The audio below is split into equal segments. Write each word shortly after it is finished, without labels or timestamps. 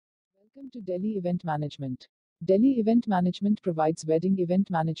Welcome to Delhi Event Management. Delhi Event Management provides wedding event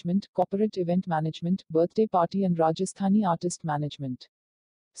management, corporate event management, birthday party and Rajasthani artist management.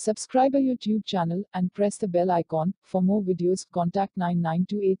 Subscribe our YouTube channel and press the bell icon. For more videos, contact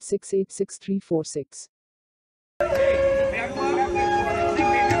 9928686346.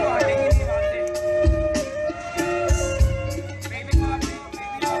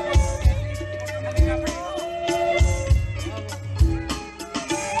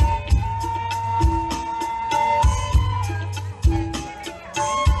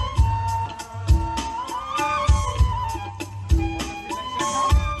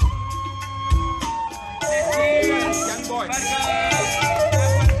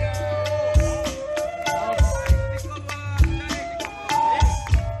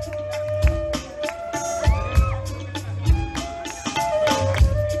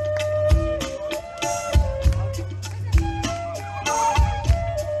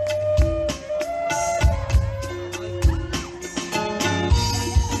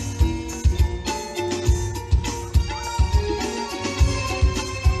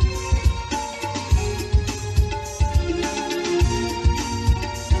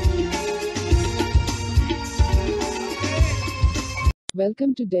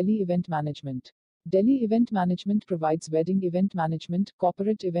 Welcome to Delhi Event Management. Delhi Event Management provides wedding event management,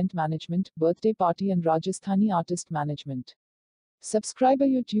 corporate event management, birthday party and Rajasthani artist management. Subscribe our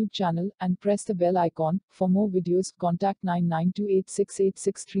YouTube channel and press the bell icon. For more videos, contact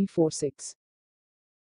 9928686346.